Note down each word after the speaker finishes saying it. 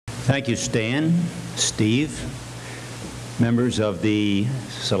Thank you, Stan, Steve, members of the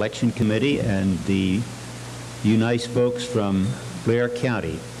selection committee, and the you nice folks from Blair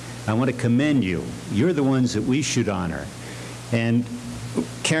County. I want to commend you. You're the ones that we should honor. And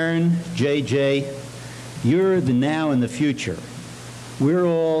Karen, JJ, you're the now and the future. We're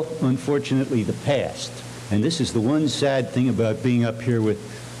all, unfortunately, the past. And this is the one sad thing about being up here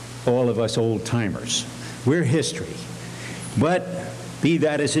with all of us old-timers. We're history. But be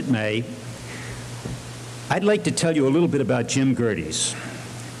that as it may, I'd like to tell you a little bit about Jim Gehrdes.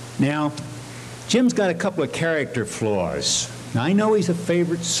 Now, Jim's got a couple of character flaws. Now, I know he's a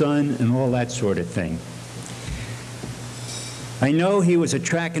favorite son and all that sort of thing. I know he was a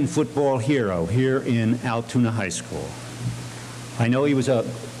track and football hero here in Altoona High School. I know he was a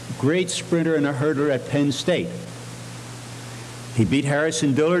great sprinter and a hurdler at Penn State. He beat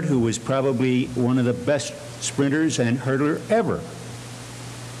Harrison Dillard, who was probably one of the best sprinters and hurdler ever.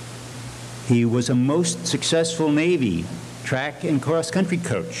 He was a most successful Navy track and cross-country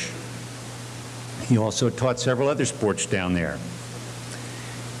coach. He also taught several other sports down there.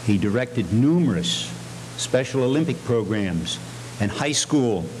 He directed numerous Special Olympic programs and high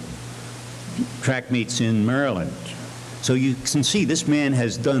school track meets in Maryland. So you can see this man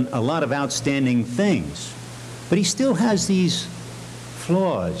has done a lot of outstanding things, but he still has these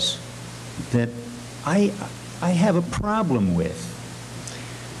flaws that I have a problem with.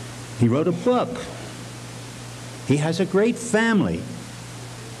 He wrote a book. He has a great family.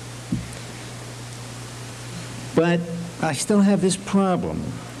 But I still have this problem.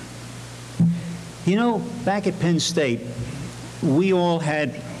 You know, back at Penn State, we all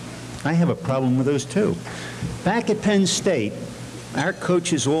had, I have a problem with those too. Back at Penn State, our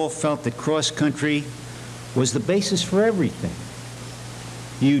coaches all felt that cross-country was the basis for everything.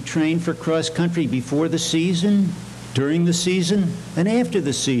 You trained for cross-country before the season, during the season, and after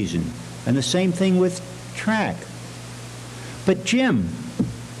the season. And the same thing with track. But Jim,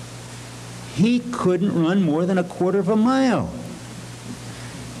 he couldn't run more than a quarter of a mile.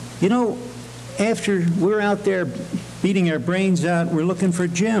 You know, after we're out there beating our brains out, we're looking for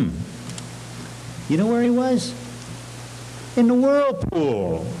Jim. You know where he was? In the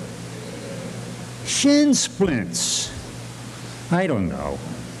whirlpool. Shin splints. I don't know.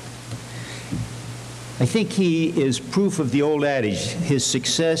 I think he is proof of the old adage. His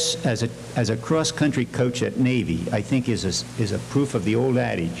success as a cross-country coach at Navy, I think, is a proof of the old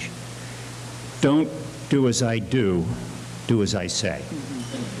adage. Don't do as I do, do as I say.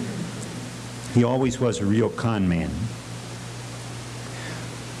 He always was a real con man.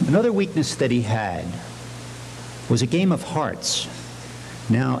 Another weakness that he had was a game of hearts.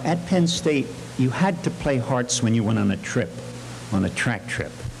 Now, at Penn State, you had to play hearts when you went on a trip, on a track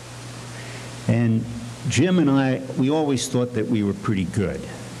trip. And Jim and I, we always thought that we were pretty good,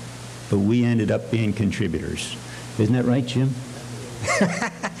 but we ended up being contributors. Isn't that right, Jim?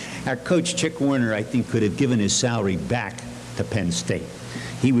 Our coach, Chick Warner, I think, could have given his salary back to Penn State.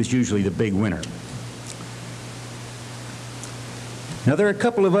 He was usually the big winner. Now, there are a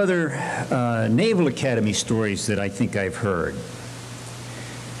couple of other Naval Academy stories that I think I've heard.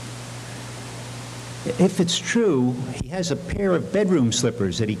 If it's true, he has a pair of bedroom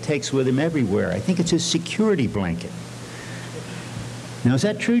slippers that he takes with him everywhere. I think it's his security blanket. Now, is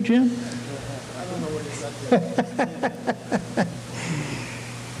that true, Jim? I don't know where he's at.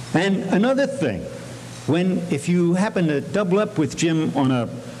 And another thing, if you happen to double up with Jim on a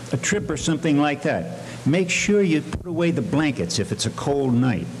trip or something like that, make sure you put away the blankets if it's a cold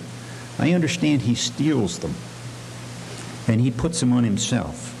night. I understand he steals them, and he puts them on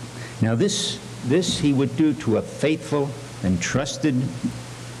himself. Now, this he would do to a faithful and trusted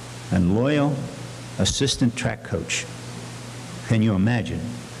and loyal assistant track coach. Can you imagine?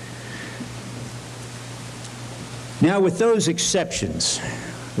 Now, with those exceptions,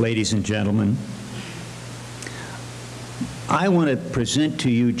 ladies and gentlemen, I want to present to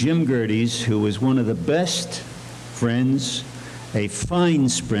you Jim Gehrdes, who was one of the best friends, a fine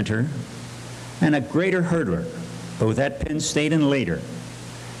sprinter, and a greater hurdler, both at Penn State and later.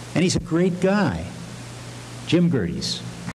 And he's a great guy. Jim Gehrdes.